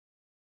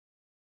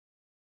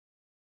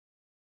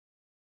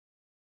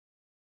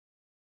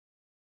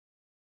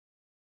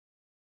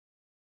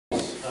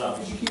up.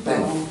 Could you keep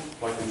Then. on?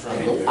 Like I'm trying I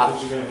to go do.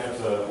 up. You're gonna have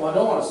to. Well, I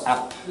don't want to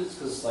Up.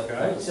 because like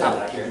Okay. you said, Up.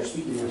 back here, you're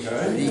speaking to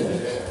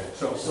Okay.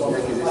 So So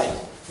like this. right.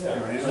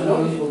 Yeah. So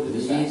no people do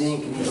this fast.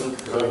 Kneading.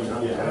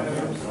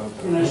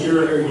 When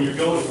you're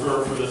going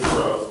for the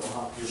throw,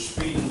 you're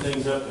speeding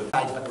things up to.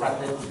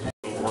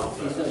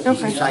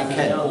 Okay. So I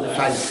can. So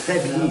I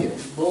step here.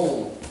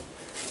 Boom.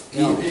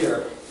 Here. Down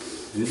here.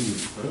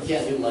 Leave. You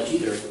can't do much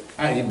either.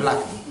 And you block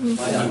me.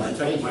 Why not? It's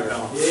right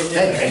here.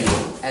 Step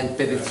here and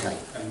pivot side.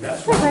 And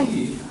that's what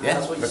he, Yeah?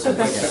 That's what you Because said.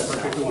 that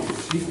particular one,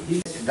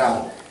 he,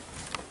 down,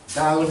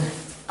 down,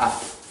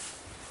 up,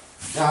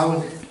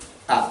 down,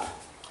 up.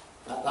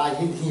 I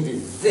hit him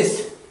with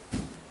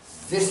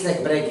this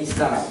leg break is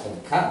done up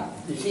and come,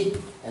 you see?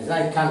 And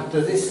then I come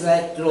to this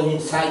leg, throw him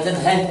side and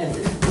hand and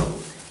this.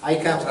 I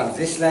come from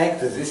this leg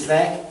to this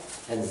leg,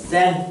 and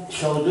then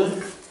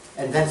shoulder,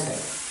 and then step.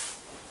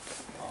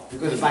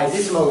 Because by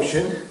this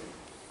motion,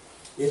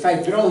 if I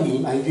throw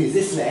him, I do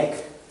this leg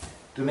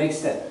to make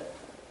step.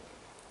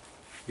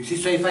 You see,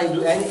 so if I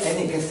do any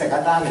against the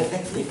katana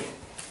technique,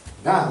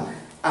 down,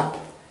 up,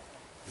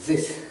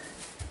 this.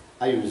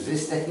 I use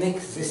this technique,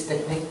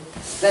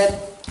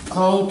 step,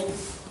 hold,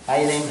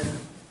 island,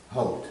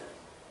 hold.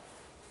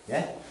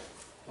 Yeah?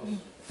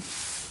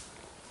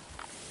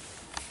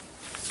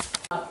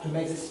 Up to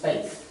make the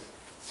space.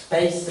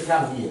 Space to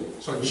come here.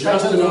 so If I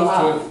just don't go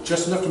up,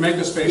 just enough to make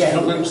the space, yeah,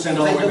 don't let him stand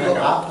all if the I way don't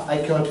back go up. up, I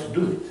can't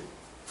do it.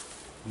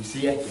 You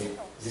see,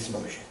 this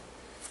motion.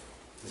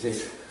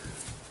 This.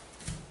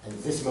 And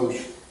this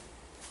motion.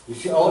 You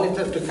see, all it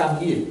has to come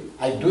here.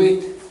 I do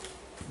it,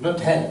 not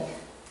hand,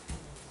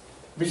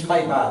 with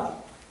my body.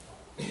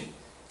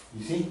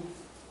 You see?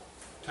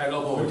 Tight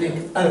elbow.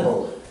 Putting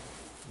elbow.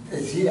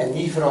 This here and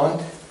knee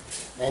front,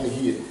 and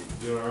here.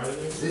 You alright there?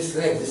 This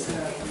leg, this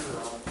leg.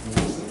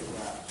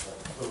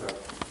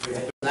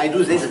 I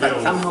do this,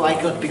 but somehow I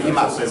can't pick him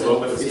up.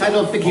 If I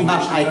don't pick him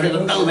up, I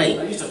cannot go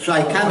away. So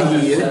I come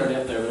here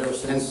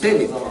and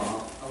pivot.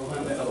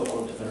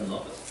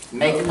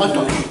 Make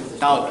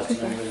otosh out.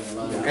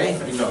 Okay?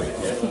 You know it.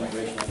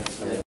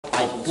 Yeah?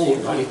 I pull.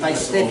 If I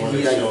step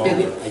here, I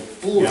pivot. I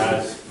pull.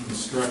 Guys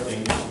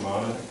instructing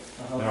Shimano.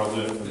 And I'll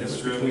do it for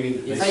this group.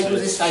 If I do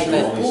this, I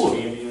can pull.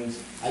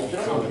 Champions. I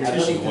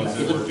don't even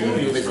pull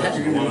you with that.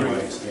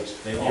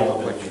 They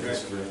all do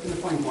this group.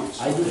 Fine points.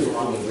 I do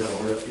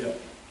it.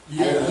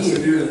 Yes,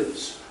 it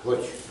is.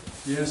 Watch.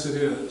 Yes, it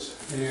is.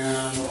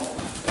 And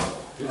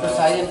Because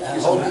I am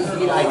holding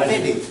here, I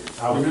pivot.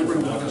 remember,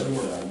 that doesn't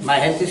work. My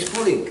hand is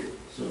pulling.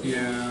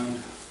 And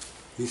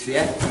You see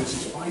it? this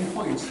is fine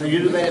points. So you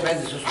do very well.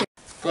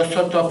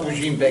 Osoto,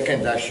 pushing back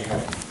and dashi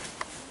hard.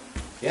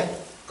 Yeah?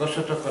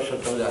 Osoto,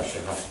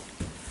 dashi hard.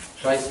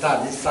 So I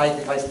start this side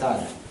if I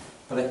start.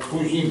 But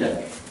pushing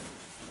back,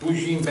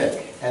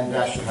 and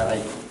dashi hard.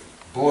 I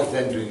both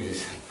then doing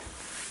this.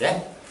 Yeah?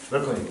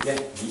 Work on it. Yeah?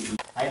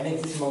 I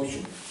make this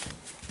motion.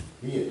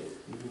 Here.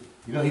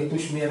 You know, he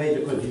pushed me away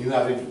because he knew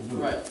how to do it.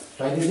 Right.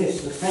 So I did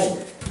this, the same.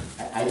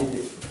 I did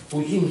this.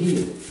 Pushing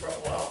here.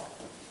 Wow.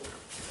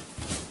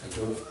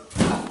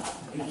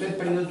 You said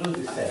don't do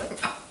this thing.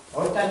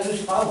 All the time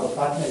use power,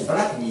 partner,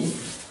 block me,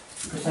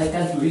 because I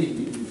can't do it,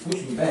 you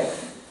push me back.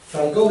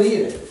 So I go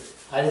here,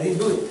 I didn't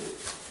do it.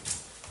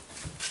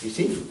 You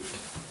see?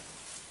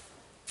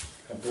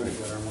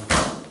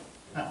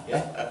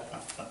 Yeah?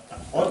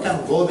 All the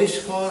time go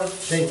this far,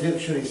 then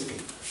virtue risky.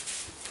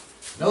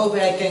 No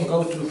way I can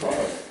go too far.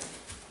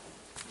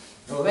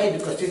 No way,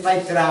 because if I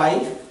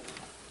try,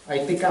 I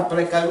pick up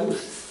like I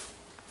lose.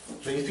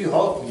 So if you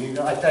hold me, you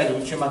know, I try to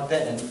uchimate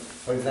and,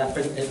 for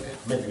example,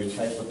 maybe you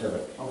try whatever.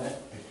 Okay.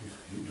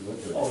 You do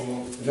whatever. Oh,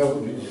 you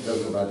No, it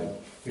doesn't bother me.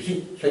 You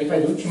see, so if I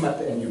do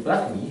uchimate and you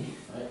block me,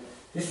 right.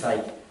 this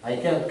side, I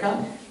cannot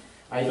come.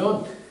 I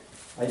don't.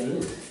 I do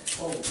this.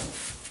 Oh.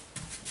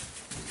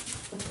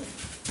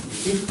 You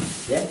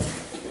see? Yeah?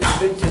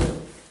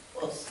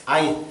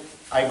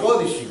 I go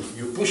with you.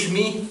 You push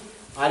me,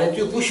 I let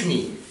you push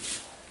me.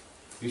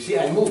 You see,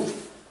 I move.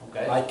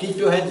 Okay. I keep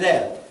your head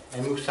there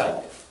and move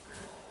side.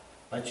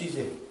 Much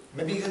easier.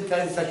 Maybe you can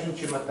try this actually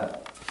uchimata.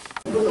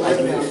 Put the leg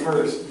down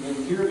first, and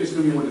then here is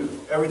going to be one.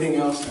 Everything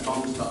else is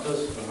almost tough.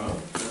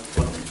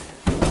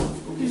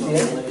 You see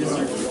it?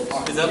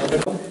 Is that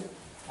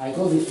I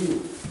go with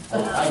you.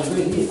 I do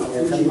it here. I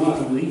come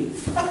to do it.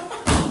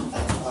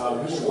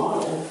 Mr.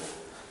 Model.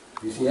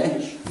 You see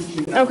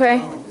it? Okay.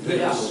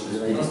 Yes.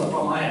 That's the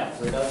problem I have.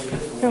 You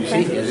see?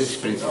 Okay. Yes, this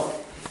sprint.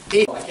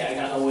 I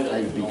got no way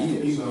I to. will be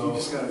here. You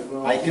just got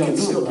to. I can't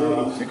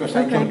do because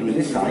I can't do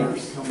this side.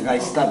 And I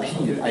stop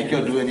here. I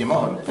can't do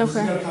anymore. You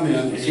Okay. got to come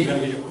in, See? you got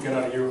to get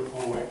out of your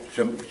own way.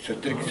 So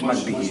tricks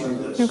must be here.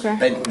 Okay.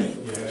 Bend me.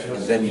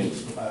 And then you.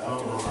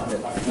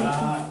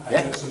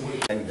 Yeah?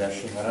 And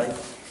dashi harai.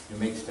 You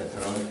make step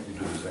around. You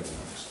do this like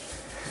this.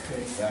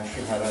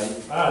 Dashi harai.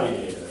 Ah,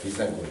 yeah.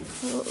 Hiza gari.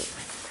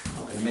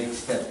 You make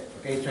step.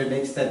 Okay, so you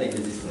make step like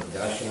this.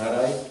 Dashi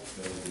harai.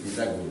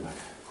 Hiza gari.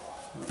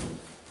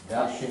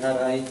 Dashi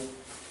harai.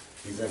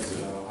 Hiza gari.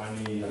 So I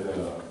need,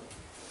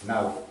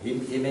 Now,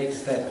 he makes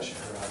step.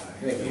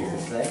 He makes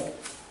this leg.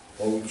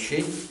 Oochi.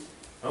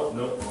 Oh,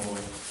 no, wrong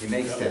way. He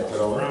makes step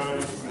forward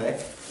with his leg.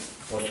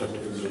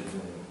 Osoto.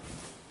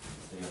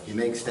 He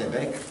makes step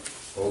back.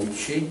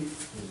 Oochi.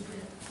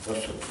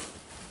 Osoto.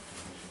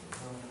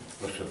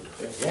 Osoto.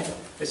 Yeah?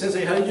 Hey,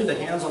 Sensei, how do you do the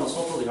hands on the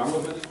soto, the arm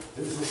movement?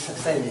 This is the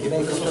same. He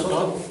makes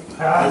Osoto. He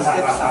steps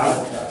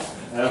out.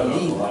 That was a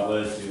Lean. lot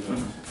less too.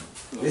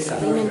 This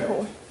side.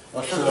 Meaningful.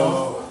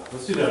 Osoto.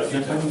 Let's do that a few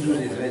Let him times. do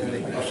this very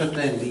leg. Osoto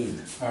and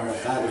lean. All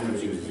right. That is what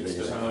he does.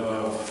 So,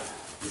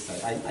 This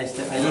side.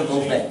 I don't go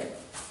back.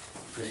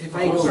 Because if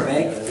I go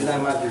back, then I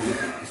must do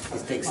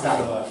it takes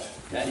time.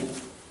 Ready?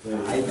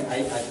 I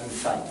can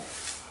side.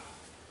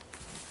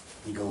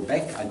 You go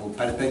back, I go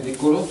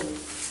perpendicular,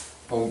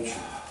 poach.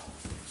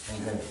 And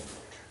then,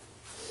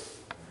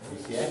 you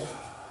see it?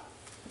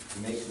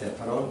 You make the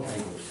front, I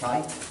go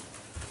side,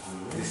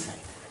 this side.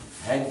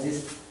 Hands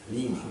is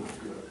leaning.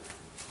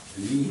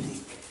 Leaning,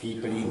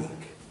 keep leaning.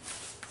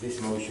 This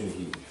motion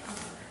here.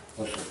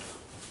 Also.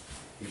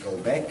 You go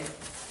back,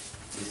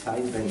 this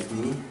side bend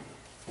knee,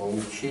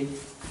 poach,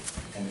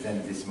 and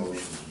then this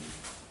motion here.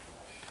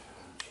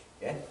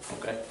 Yeah?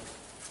 Okay.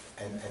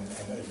 And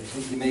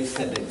he makes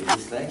step back with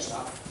this leg.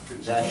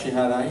 Ashi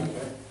harai.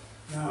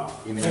 Now,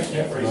 He makes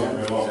step Yeah, raise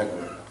it forward.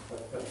 real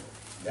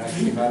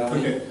Ashi harai.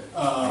 okay,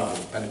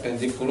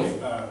 Perpendicular.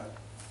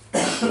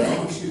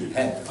 excuse me,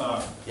 Hand.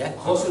 Yeah?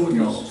 close in with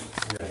your 1, 2.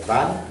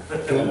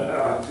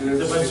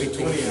 There's a bunch of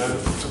 20,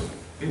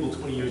 people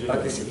 20 years But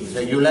younger this than me. is, so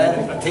you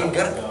learn,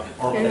 tinker.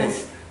 Or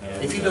This.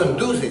 If you don't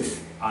do this,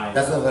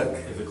 doesn't work.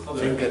 If the club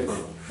Tinker.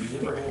 you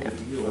never had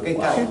to deal with Okay,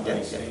 wow, time. they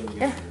Yeah, stay yeah.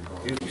 together.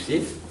 You see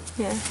it?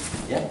 Yeah.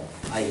 Yeah?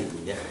 I do,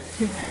 yeah.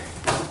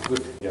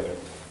 Good. Together.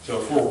 So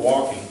if we're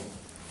walking,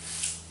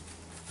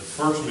 the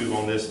first move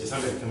on this is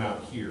I'm going to come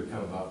out here,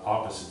 kind of the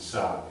opposite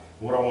side.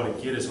 What I want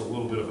to get is a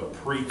little bit of a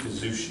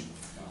pre-position.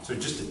 So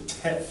just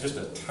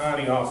a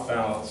tiny off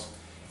balance.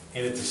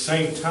 And at the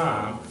same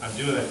time, I'm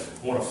doing that,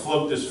 I want to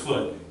float this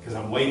foot because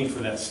I'm waiting for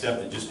that step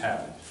that just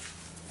happened.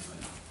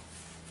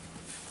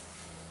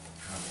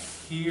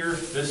 Here,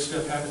 this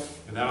step happened,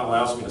 and that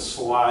allows me to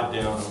slide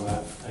down on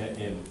that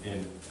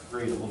and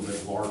create a little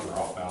bit larger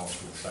off balance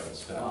for the second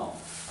step. Wow.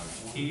 I'm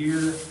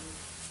here,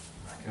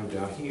 I come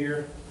down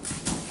here,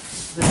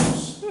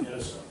 this, and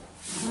a soto.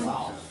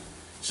 Wow.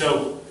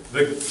 So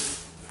the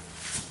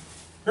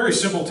very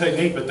simple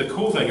technique, but the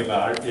cool thing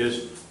about it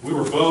is we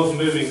were both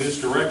moving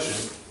this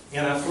direction,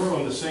 and I throw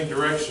in the same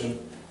direction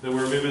that we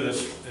were moving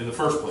this in the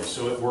first place.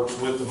 So it works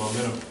with the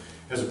momentum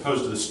as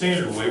opposed to the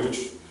standard way,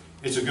 which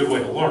is a good way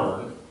to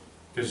learn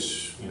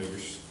because you know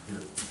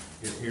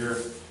you're here,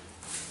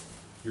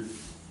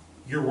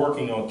 you're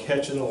working on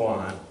catching the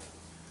line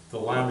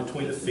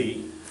between the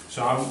feet.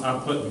 So I'm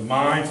putting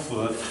my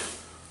foot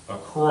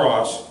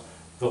across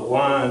the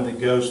line that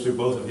goes through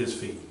both of his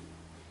feet.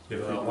 If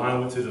that line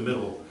went through the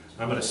middle,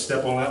 I'm going to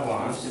step on that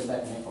line. Sit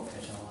back and ankle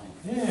catch on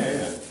the line.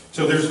 Yeah.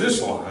 So there's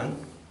this line,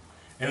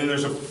 and then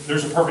there's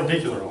a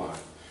perpendicular line.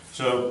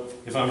 So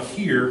if I'm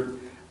here,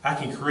 I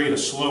can create a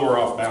slower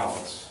off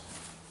balance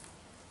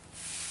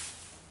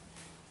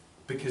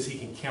because he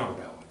can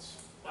counterbalance.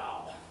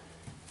 Wow.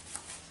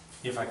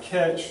 If I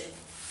catch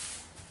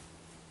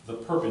the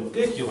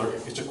perpendicular,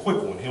 it's a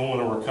quick one. He'll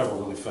want to recover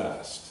really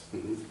fast.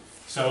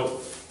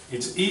 So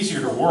it's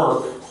easier to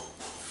work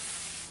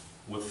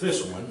with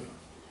this one.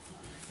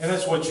 And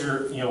that's what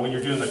when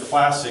you're doing the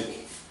classic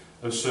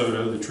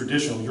Osoto, the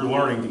traditional, you're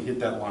learning to hit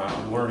that line.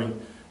 You're learning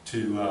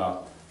to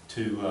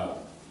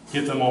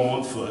get them on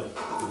one foot.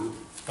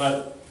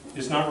 But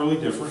it's not really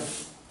different.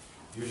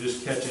 You're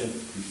just catching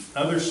the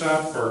other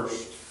side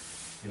first.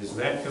 And as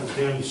that comes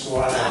down, you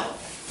slide out.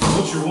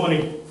 What you're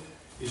wanting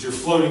is you're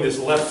floating this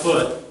left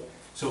foot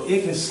so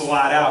it can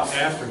slide out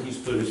after he's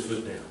put his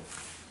foot down.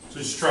 So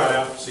just try it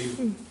out.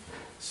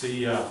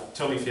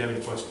 Tell me if you have any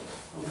questions.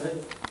 Okay.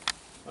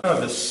 I have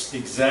this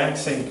exact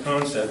same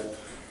concept,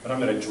 but I'm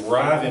going to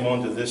drive him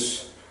onto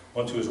his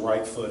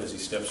right foot as he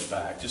steps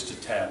back, just a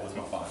tad with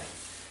my body.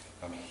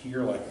 I'm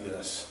here like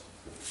this.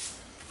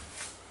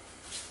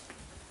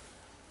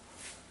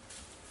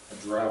 I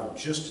drive him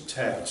just a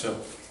tad. So,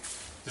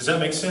 does that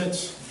make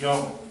sense,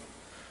 y'all?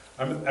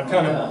 I'm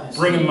kind of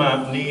bringing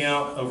my knee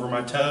out over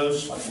my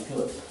toes. I can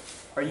feel it.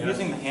 Are you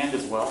using the hand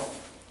as well?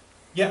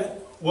 Yeah,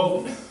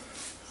 well,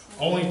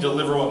 only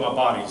deliver what my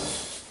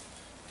body's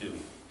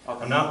doing.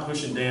 Okay. I'm not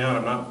pushing down,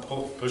 I'm not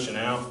pushing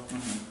out,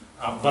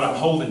 but I'm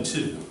holding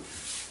too.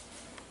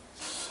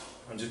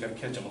 I'm just going to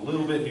catch them a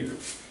little bit here.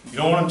 You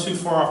don't want them too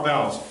far off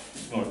balance.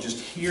 You want them just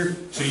here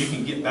so you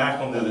can get back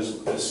onto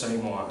this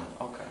same line.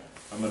 Okay.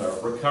 I'm going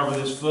to recover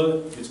this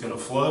foot, it's going to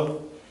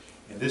flow,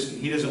 and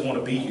he doesn't want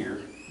to be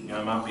here.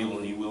 I might be able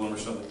to knee wheel him or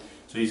something.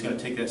 So he's going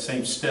to take that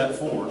same step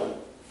forward.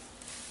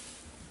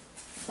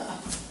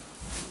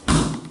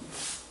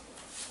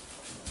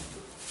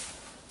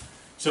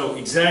 So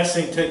exact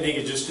same technique,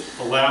 it just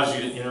allows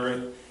you to enter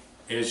it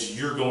as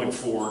you're going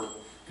forward,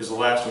 because the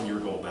last one you were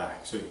going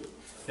back. So you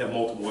have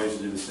multiple ways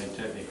to do the same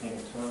technique. One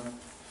more time.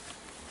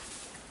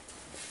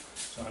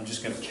 So I'm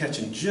just going to catch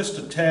him just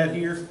a tad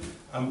here.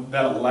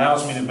 That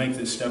allows me to make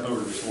this step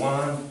over this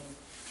line.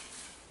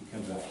 He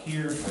comes out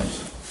here.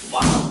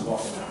 Wow.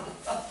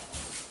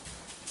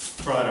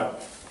 Try that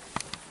out.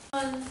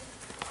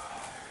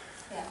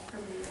 Yeah,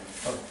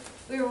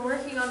 we were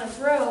working on a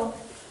throw,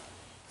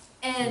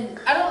 and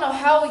I don't know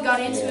how we got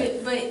into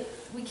it, but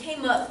we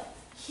came up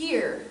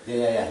here.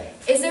 Yeah.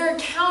 Is there a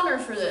counter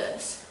for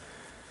this?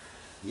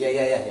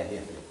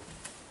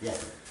 Yeah.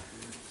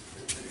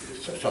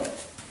 So,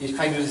 if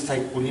I do this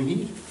like pulling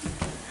here,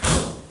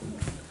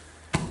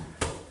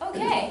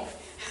 Okay.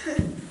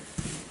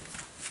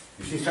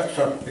 you see,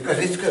 so because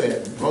this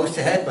goes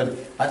ahead,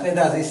 but partner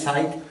does this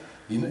side,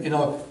 you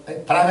know,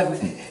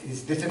 private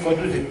is difficult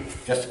to do,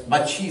 just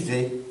much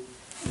easier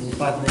in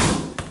partner.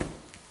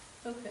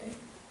 Okay.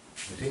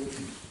 You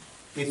see,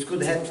 it's good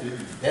to have to,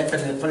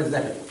 definitely, for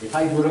example, if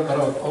I do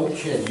around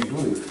oochi and you do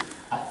it,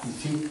 you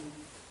see,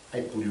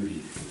 I pull you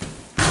here.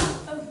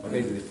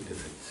 Okay, there is the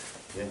difference.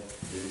 Yeah,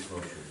 there is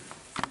no shoe.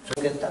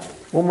 So get that.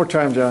 One more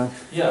time, John.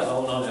 Yeah,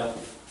 hold on, yeah.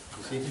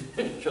 You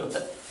see? Show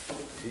that.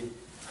 See?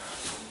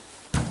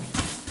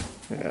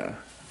 Yeah.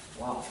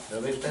 Wow.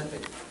 No, it's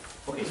perfect.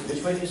 Okay, so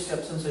which way do you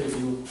step since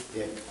you,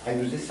 Yeah, I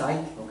do this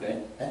side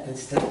okay. and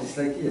step this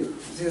like here.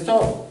 See, that's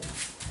all.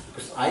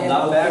 Because I am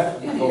Not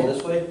back, you go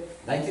this way?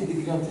 90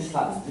 degrees on this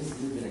line, this is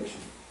the direction.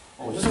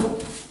 Oh, this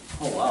way?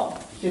 Oh, wow.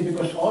 See,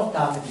 because all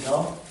time, you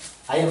know,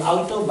 I am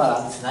out of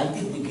balance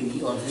 90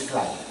 degrees on this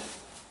line.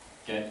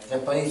 Okay.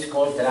 Japanese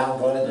called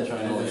triangle and That's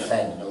right, the yeah.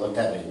 sand or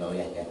whatever, you know,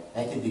 yeah,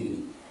 90 degrees.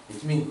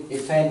 It means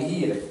if I'm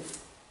here,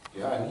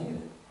 yeah, I'm here.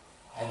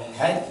 And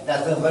it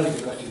doesn't work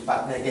because your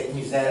partner get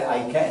me there,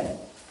 I can.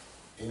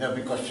 You know,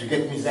 because you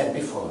get me there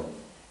before.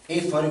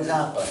 If, for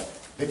example,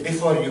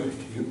 before you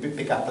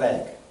pick up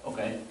leg,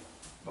 Okay.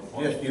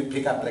 Before. yes, you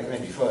pick up leg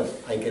maybe first,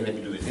 I can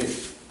maybe do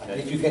this. But Okay.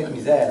 if you get me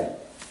there,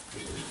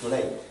 it's too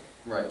late.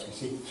 Right. You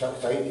see, so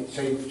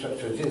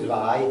this is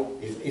why,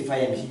 if I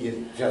am here,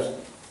 just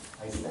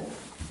I step.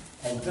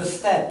 And to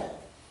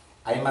step,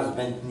 I must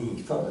bend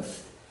knee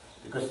first.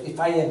 Because if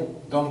I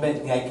don't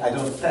bend knee, I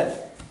don't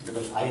step.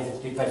 Because I have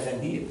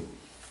 50% here.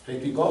 So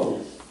if you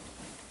go,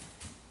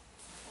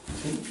 you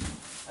see,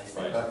 I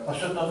step. Right. But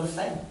Osoto the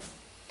same.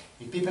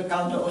 If people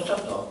count the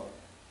Osoto,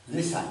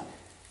 this side.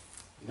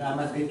 You know, I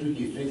must get to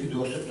here. So if you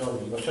do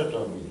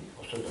Osoto.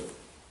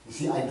 You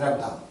see, I drop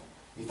down.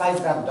 If I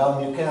drop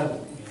down, you cannot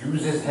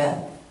use this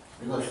hand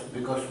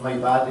because my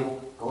body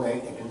go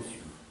against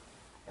you.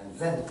 And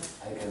then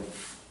I can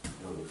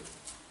do it.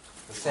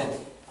 The same.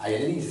 I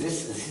release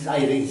this, I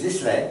release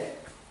this leg,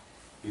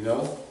 you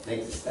know,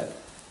 make the step.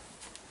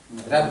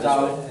 Drop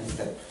down and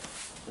step.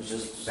 It's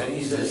just, Very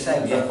easy, so the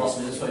same, yeah. cross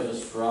me this way,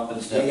 just drop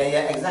and step.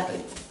 Yeah,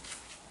 exactly.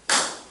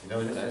 You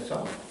know, that's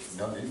all. You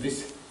know,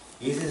 this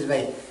is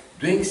way.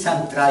 Doing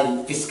some try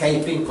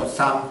escaping for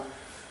some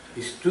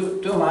is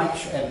too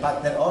much, and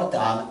partner all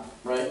time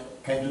Right.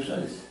 can do so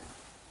this.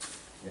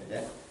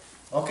 Yeah.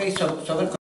 Okay, so we'll